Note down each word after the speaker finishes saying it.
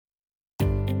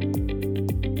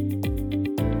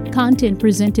Content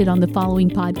presented on the following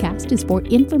podcast is for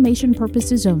information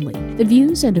purposes only. The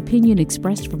views and opinion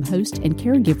expressed from host and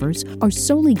caregivers are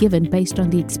solely given based on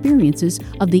the experiences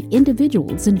of the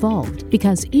individuals involved.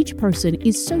 Because each person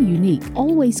is so unique,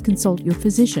 always consult your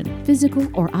physician, physical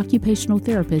or occupational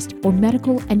therapist, or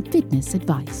medical and fitness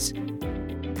advice.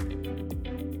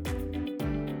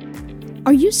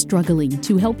 Are you struggling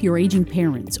to help your aging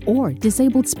parents or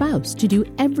disabled spouse to do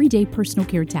everyday personal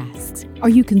care tasks? Are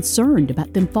you concerned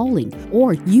about them falling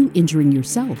or you injuring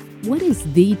yourself? What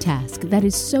is the task that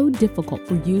is so difficult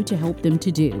for you to help them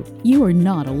to do? You are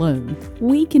not alone.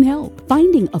 We can help.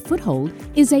 Finding a Foothold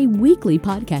is a weekly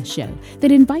podcast show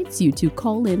that invites you to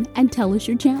call in and tell us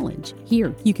your challenge.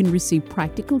 Here, you can receive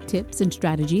practical tips and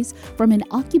strategies from an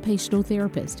occupational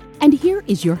therapist. And here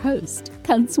is your host,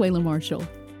 Consuela Marshall.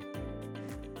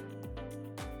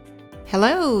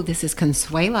 Hello, this is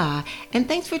Consuela, and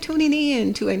thanks for tuning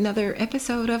in to another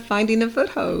episode of Finding a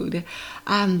Foothold.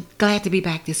 I'm glad to be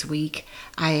back this week.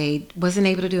 I wasn't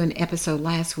able to do an episode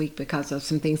last week because of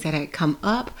some things that had come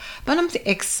up, but I'm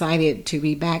excited to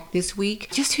be back this week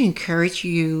just to encourage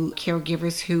you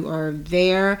caregivers who are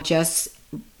there, just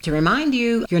to remind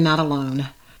you, you're not alone.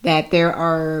 That there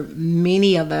are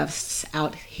many of us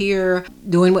out here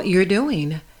doing what you're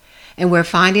doing. And we're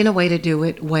finding a way to do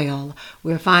it well.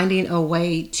 We're finding a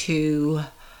way to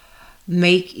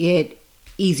make it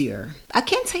easier. I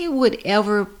can't say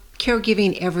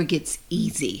caregiving ever gets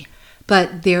easy,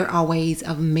 but there are ways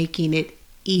of making it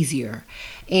easier.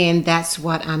 And that's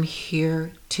what I'm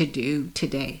here to do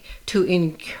today, to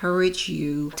encourage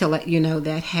you, to let you know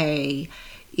that, hey,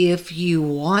 if you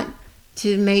want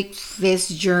to make this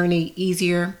journey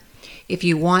easier, if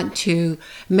you want to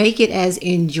make it as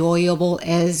enjoyable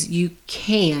as you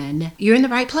can, you're in the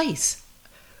right place.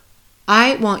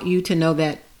 I want you to know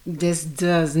that this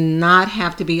does not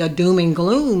have to be a doom and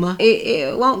gloom.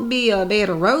 It won't be a bed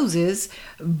of roses,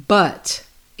 but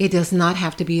it does not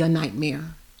have to be a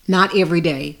nightmare. Not every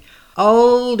day.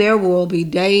 Oh, there will be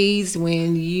days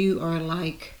when you are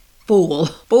like full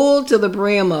to the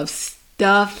brim of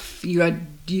stuff.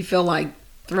 You feel like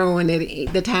throwing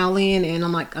the towel in, and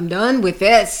I'm like, I'm done with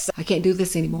this. I can't do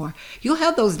this anymore. You'll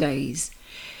have those days.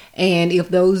 And if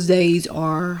those days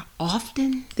are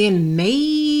often, then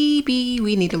maybe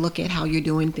we need to look at how you're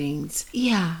doing things.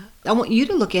 Yeah, I want you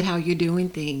to look at how you're doing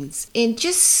things and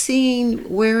just seeing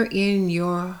where in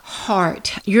your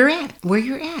heart you're at, where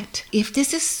you're at. If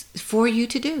this is for you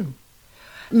to do.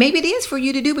 Maybe it is for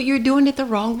you to do, but you're doing it the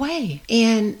wrong way.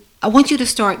 And I want you to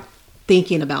start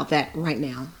thinking about that right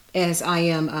now, as I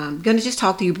am going to just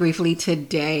talk to you briefly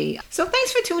today. So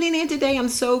thanks for tuning in today. I'm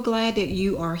so glad that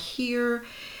you are here,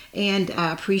 and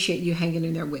I appreciate you hanging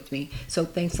in there with me. So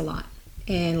thanks a lot,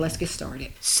 and let's get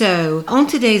started. So on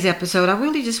today's episode, I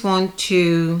really just want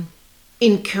to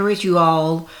encourage you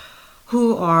all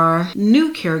who are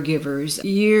new caregivers.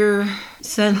 You're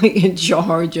suddenly in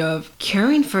charge of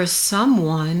caring for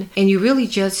someone, and you really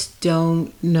just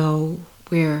don't know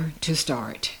where to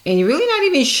start. And you're really not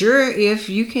even sure if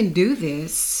you can do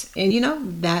this.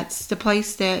 And that's the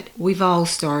place that we've all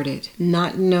started,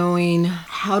 not knowing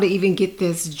how to even get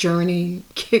this journey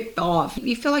kicked off.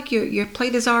 You feel like your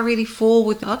plate is already full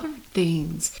with other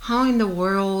things. How in the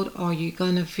world are you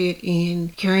gonna fit in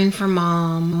caring for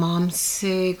mom's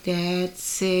sick, dad's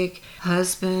sick,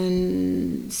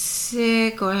 husband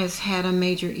sick, or has had a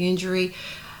major injury?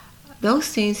 Those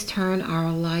things turn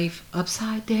our life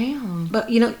upside down. But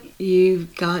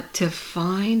you've got to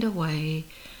find a way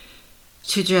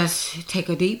to just take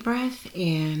a deep breath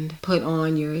and put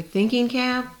on your thinking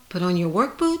cap, put on your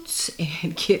work boots,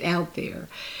 and get out there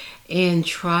and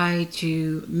try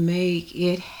to make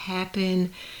it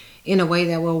happen in a way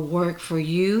that will work for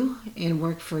you and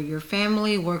work for your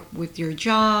family, work with your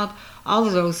job, all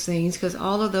of those things, because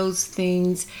all of those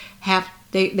things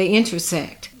they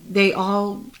intersect. They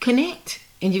all connect,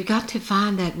 and you've got to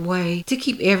find that way to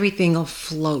keep everything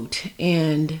afloat,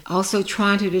 and also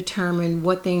trying to determine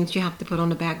what things you have to put on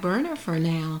the back burner for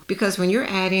now. Because when you're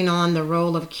adding on the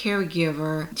role of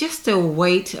caregiver, just the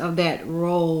weight of that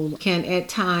role can at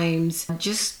times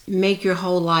just make your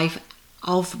whole life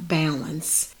off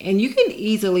balance, and you can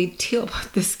easily tip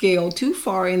the scale too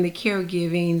far in the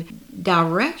caregiving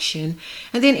direction,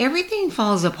 and then everything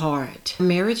falls apart.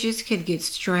 Marriages can get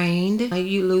strained.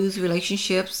 You lose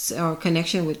relationships or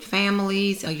connection with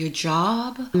families, or your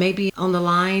job maybe on the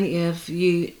line if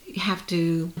you have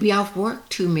to be off work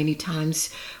too many times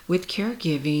with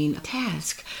caregiving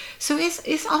tasks. So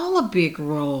it's all a big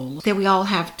role that we all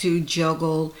have to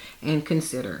juggle and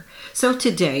consider. So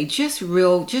today, just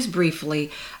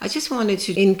briefly, I just wanted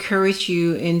to encourage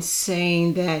you in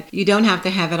saying that you don't have to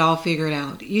have it all figured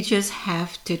out. You just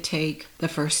have to take the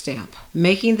first step,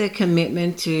 making the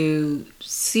commitment to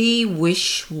see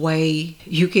which way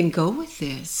you can go with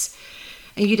this.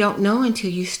 And you don't know until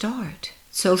you start.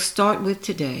 So start with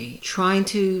today, trying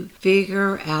to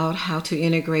figure out how to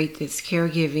integrate this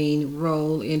caregiving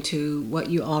role into what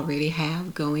you already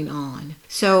have going on.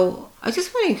 So I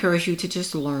just want to encourage you to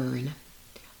just learn.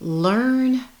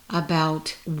 Learn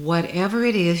about whatever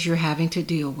it is you're having to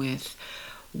deal with.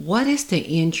 What is the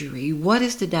injury? What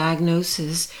is the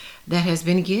diagnosis that has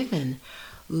been given?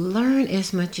 Learn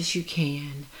as much as you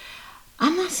can.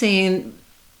 I'm not saying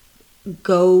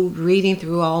go reading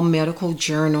through all medical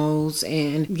journals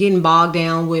and getting bogged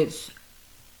down with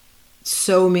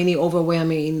so many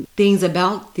overwhelming things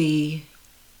about the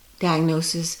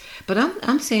diagnosis. But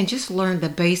I'm saying just learn the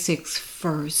basics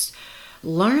first.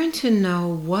 Learn to know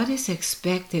what is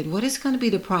expected, what is going to be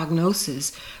the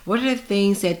prognosis, what are the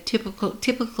things that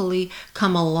typically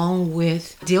come along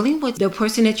with dealing with the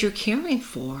person that you're caring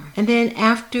for. And then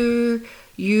after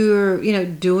you're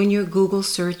doing your Google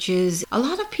searches, a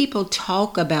lot of people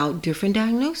talk about different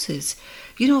diagnoses.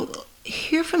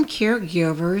 Hear from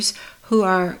caregivers who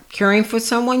are caring for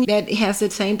someone that has the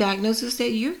same diagnosis that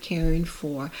you're caring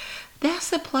for.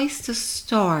 That's a place to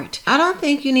start. I don't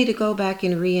think you need to go back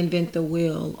and reinvent the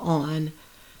wheel on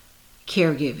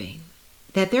caregiving.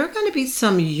 That there are going to be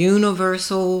some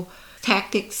universal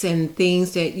tactics and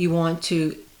things that you want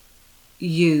to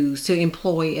use, to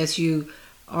employ as you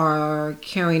are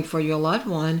caring for your loved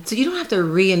one. So you don't have to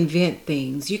reinvent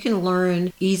things. You can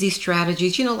learn easy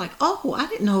strategies, like, oh, I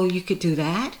didn't know you could do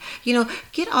that.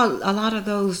 Get a lot of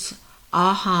those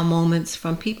aha moments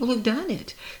from people who've done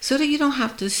it so that you don't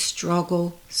have to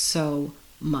struggle so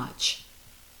much.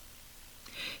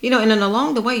 And then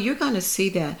along the way, you're going to see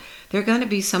that there are going to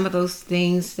be some of those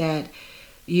things that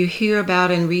you hear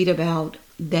about and read about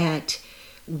that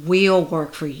will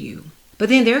work for you. But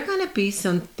then there are going to be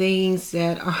some things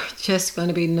that are just going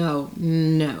to be no,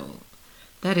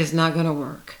 that is not going to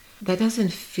work. That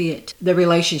doesn't fit the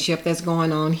relationship that's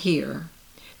going on here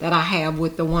that I have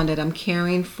with the one that I'm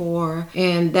caring for.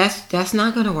 And that's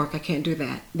not going to work. I can't do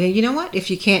that. Then you know what? If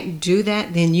you can't do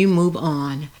that, then you move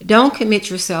on. Don't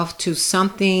commit yourself to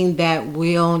something that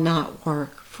will not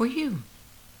work for you.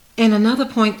 And another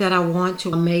point that I want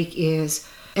to make is,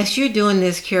 as you're doing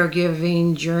this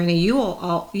caregiving journey,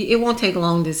 it won't take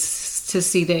long to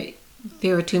see that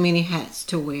there are too many hats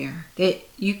to wear, that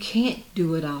you can't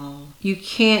do it all. You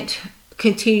can't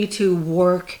continue to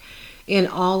work in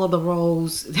all of the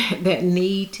roles that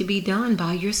need to be done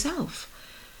by yourself.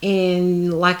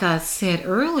 And like I said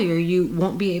earlier, you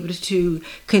won't be able to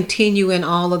continue in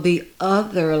all of the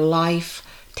other life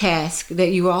tasks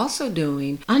that you are also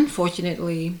doing.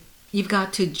 Unfortunately, you've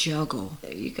got to juggle.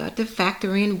 You got to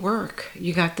factor in work.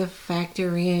 You got to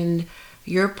factor in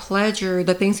your pleasure,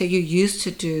 the things that you used to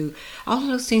do. All of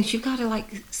those things, you've got to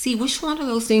see which one of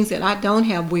those things that I don't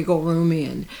have wiggle room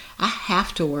in. I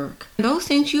have to work. Those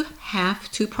things you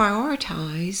have to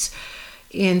prioritize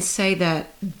and say that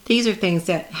these are things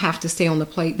that have to stay on the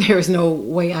plate. There is no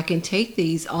way I can take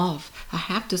these off. I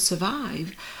have to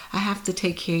survive. I have to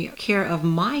take care of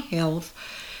my health.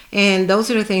 And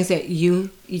those are the things that you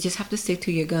just have to stick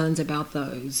to your guns about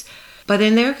those. But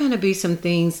then there are going to be some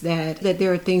things that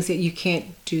there are things that you can't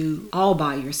do all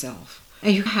by yourself.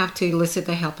 And you have to elicit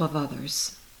the help of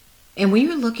others. And when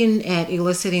you're looking at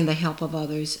eliciting the help of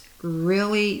others,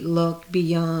 really look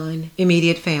beyond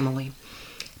immediate family.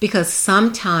 Because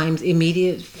sometimes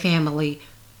immediate family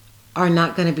are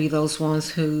not going to be those ones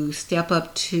who step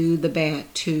up to the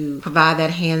bat to provide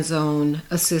that hands-on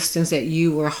assistance that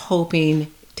you were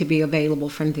hoping to be available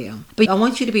from them. But I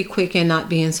want you to be quick and not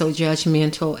being so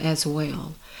judgmental as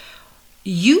well.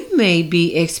 You may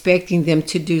be expecting them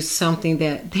to do something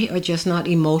that they are just not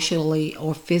emotionally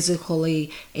or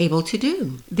physically able to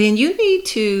do. Then you need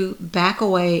to back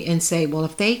away and say, well,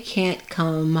 if they can't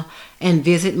come and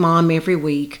visit mom every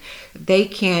week, they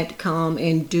can't come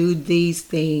and do these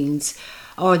things,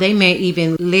 or they may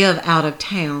even live out of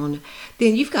town,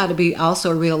 then you've got to be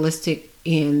also realistic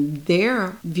in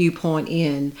their viewpoint,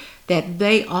 in that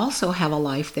they also have a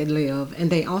life they live,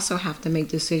 and they also have to make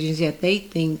decisions that they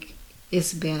think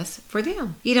is best for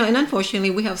them. And unfortunately,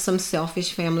 we have some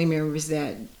selfish family members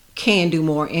that can do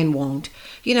more and won't.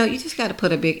 You just got to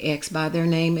put a big X by their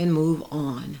name and move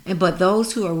on. But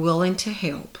those who are willing to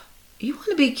help, you want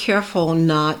to be careful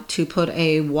not to put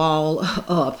a wall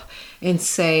up and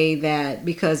say that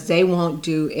because they won't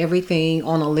do everything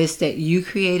on a list that you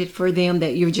created for them,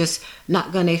 that you're just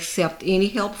not going to accept any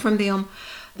help from them,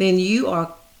 then you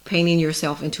are painting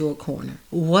yourself into a corner.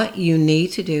 What you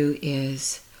need to do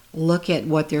is look at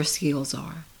what their skills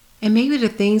are. And maybe the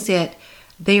things that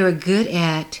they are good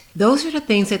at, those are the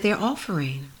things that they're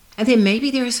offering. And then maybe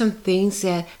there are some things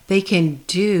that they can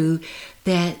do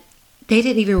that they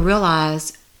didn't even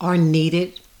realize are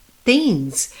needed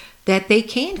things that they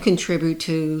can contribute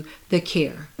to the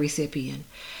care recipient.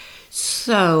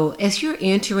 So as you're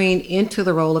entering into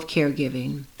the role of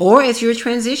caregiving, or as you're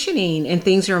transitioning and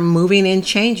things are moving and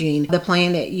changing, the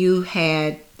plan that you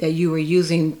had, that you were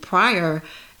using prior,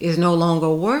 is no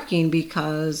longer working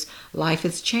because life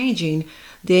is changing,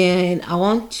 then I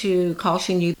want to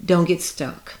caution you, don't get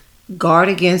stuck. Guard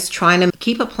against trying to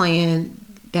keep a plan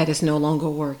that is no longer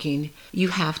working. You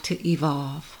have to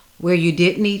evolve. Where you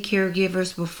didn't need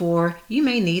caregivers before, you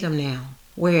may need them now.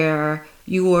 Where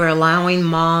you were allowing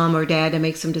mom or dad to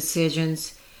make some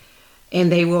decisions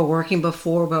and they were working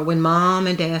before, but when mom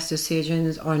and dad's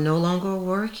decisions are no longer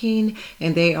working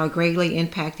and they are greatly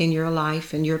impacting your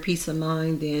life and your peace of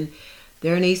mind, then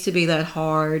there needs to be that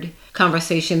hard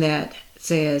conversation that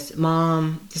says,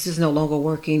 Mom, this is no longer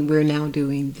working. We're now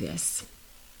doing this.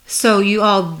 So you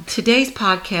all, today's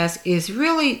podcast is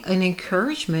really an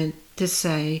encouragement to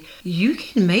say you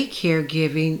can make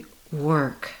caregiving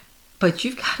work, but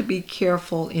you've got to be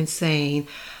careful in saying,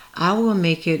 I will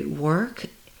make it work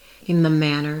in the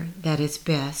manner that is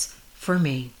best for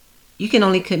me. You can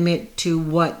only commit to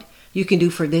what you can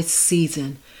do for this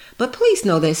season, but please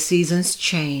know that seasons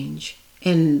change,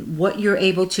 and what you're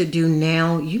able to do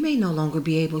now, you may no longer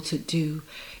be able to do.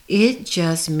 It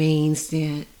just means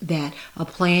then that a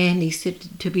plan needs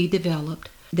to be developed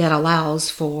that allows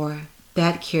for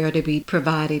that care to be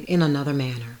provided in another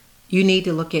manner. You need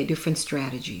to look at different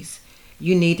strategies.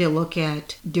 You need to look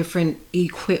at different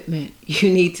equipment.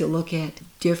 You need to look at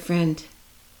different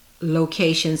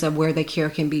locations of where the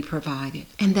care can be provided.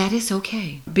 And that is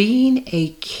okay. Being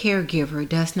a caregiver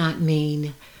does not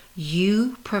mean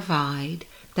you provide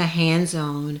the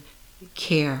hands-on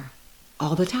care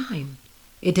all the time.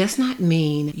 It does not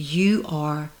mean you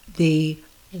are the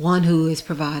one who is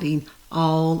providing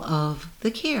all of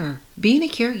the care. Being a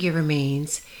caregiver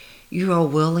means you are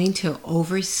willing to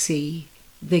oversee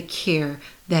the care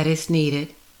that is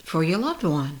needed for your loved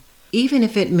one, even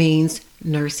if it means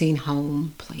nursing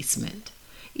home placement,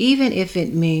 even if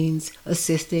it means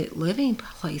assisted living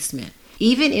placement,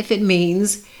 even if it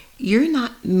means you're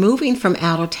not moving from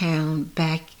out of town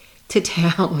back to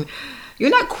town. You're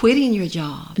not quitting your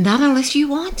job, not unless you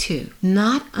want to,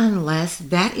 not unless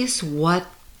that is what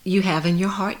you have in your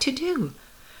heart to do.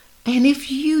 And if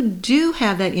you do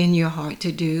have that in your heart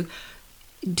to do,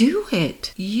 do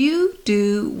it. You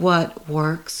do what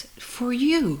works for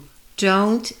you.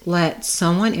 Don't let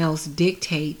someone else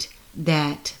dictate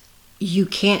that you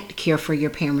can't care for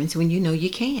your parents when you know you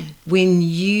can. When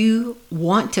you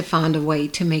want to find a way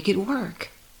to make it work,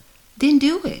 then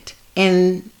do it.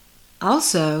 And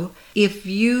also, if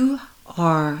you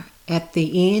are at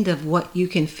the end of what you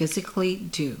can physically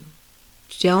do,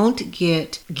 don't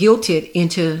get guilted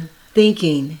into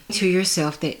thinking to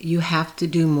yourself that you have to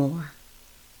do more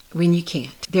when you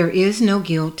can't. There is no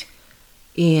guilt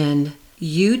in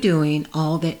you doing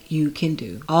all that you can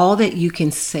do, all that you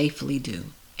can safely do.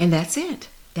 And that's it.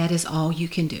 That is all you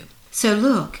can do. So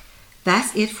look,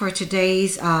 that's it for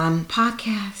today's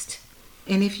podcast.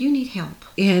 And if you need help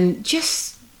in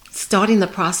just starting the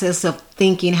process of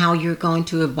thinking how you're going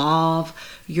to evolve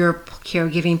your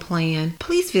caregiving plan,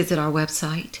 please visit our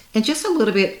website. And just a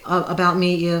little bit about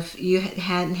me, if you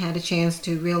hadn't had a chance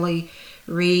to really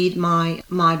read my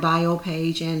bio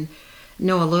page and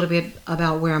know a little bit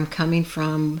about where I'm coming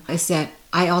from, is that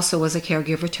I also was a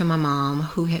caregiver to my mom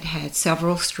who had had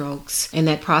several strokes. And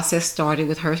that process started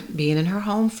with her being in her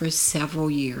home for several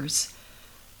years,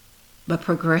 but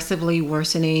progressively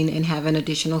worsening and having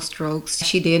additional strokes.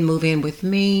 She did move in with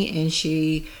me, and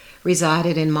she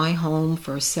resided in my home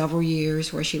for several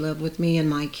years, where she lived with me and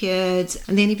my kids.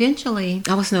 And then eventually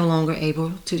I was no longer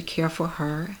able to care for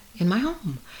her in my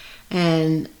home,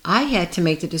 and I had to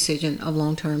make the decision of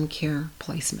long-term care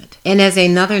placement. And as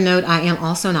another note, I am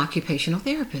also an occupational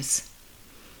therapist,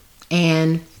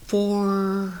 and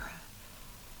for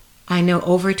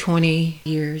over 20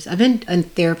 years. I've been a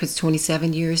therapist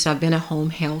 27 years. So I've been a home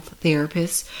health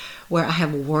therapist where I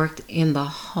have worked in the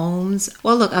homes.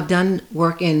 Well, look, I've done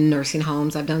work in nursing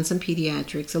homes. I've done some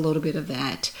pediatrics, a little bit of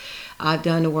that. I've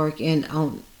done work in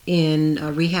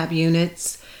rehab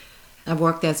units, I've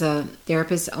worked as a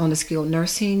therapist on a skilled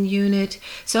nursing unit.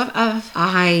 So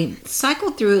I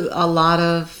cycled through a lot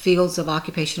of fields of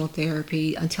occupational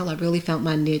therapy until I really found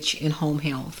my niche in home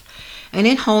health. And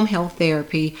in home health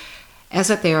therapy, as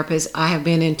a therapist, I have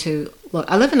been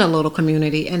I live in a little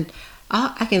community, and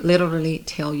I can literally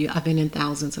tell you I've been in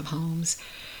thousands of homes.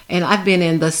 And I've been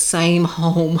in the same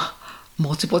home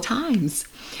multiple times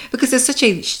because it's such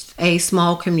a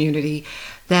small community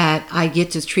that I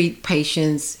get to treat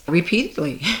patients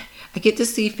repeatedly. I get to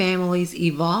see families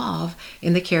evolve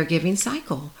in the caregiving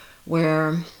cycle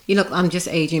where, I'm just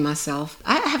aging myself.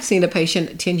 I have seen a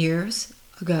patient 10 years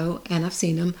ago, and I've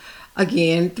seen them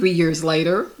again 3 years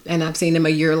later, and I've seen them a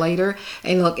year later,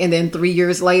 and then 3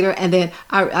 years later. And then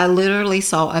I literally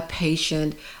saw a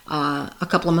patient a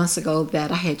couple of months ago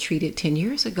that I had treated 10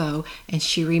 years ago, and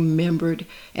she remembered,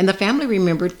 and the family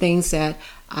remembered things that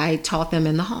I taught them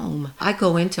in the home. I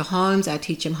go into homes, I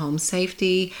teach them home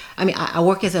safety. I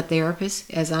work as a therapist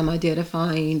as I'm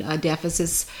identifying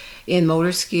deficits in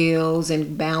motor skills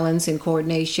and balance and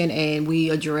coordination, and we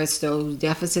address those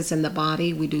deficits in the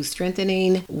body. We do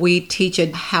strengthening. We teach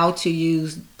how to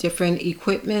use different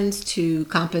equipments to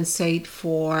compensate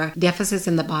for deficits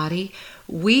in the body.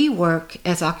 We work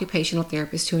as occupational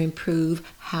therapists to improve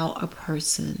how a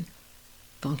person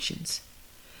functions.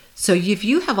 So if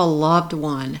you have a loved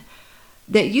one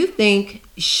that you think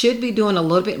should be doing a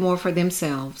little bit more for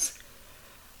themselves,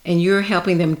 and you're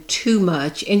helping them too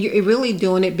much, and you're really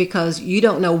doing it because you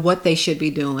don't know what they should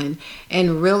be doing,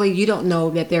 and really you don't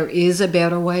know that there is a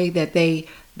better way, that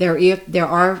there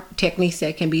are techniques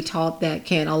that can be taught that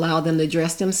can allow them to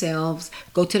dress themselves,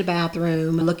 go to the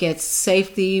bathroom, look at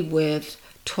safety with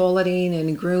toileting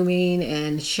and grooming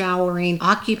and showering.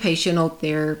 Occupational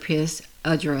therapists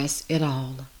address it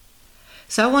all.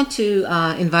 So I want to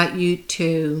invite you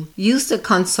to use the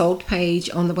consult page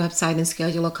on the website and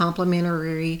schedule a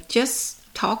complimentary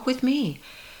just talk with me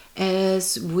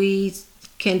as we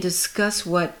can discuss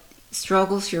what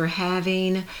struggles you're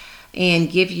having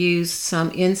and give you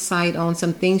some insight on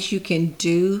some things you can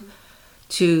do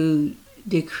to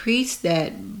decrease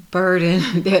that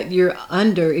burden that you're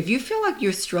under. If you feel like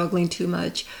you're struggling too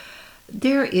much,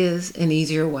 there is an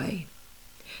easier way.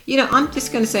 I'm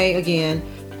just going to say again,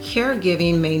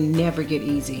 caregiving may never get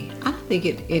easy. I don't think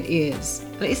it is.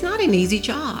 It's not an easy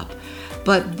job,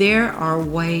 but there are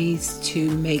ways to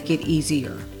make it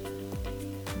easier.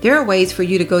 There are ways for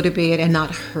you to go to bed and not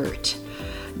hurt.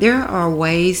 There are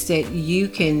ways that you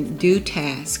can do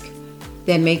tasks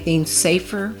that make things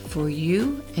safer for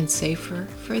you and safer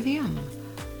for them.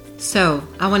 So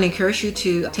I want to encourage you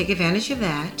to take advantage of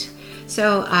that.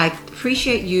 So I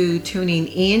appreciate you tuning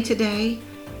in today,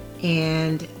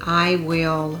 and I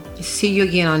will see you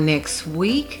again on next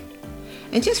week.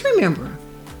 And just remember,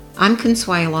 I'm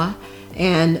Consuela,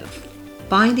 and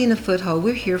Finding a Foothold,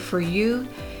 we're here for you,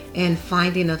 and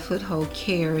Finding a Foothold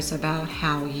cares about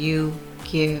how you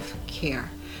give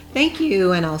care. Thank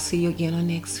you, and I'll see you again on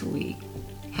next week.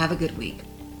 Have a good week.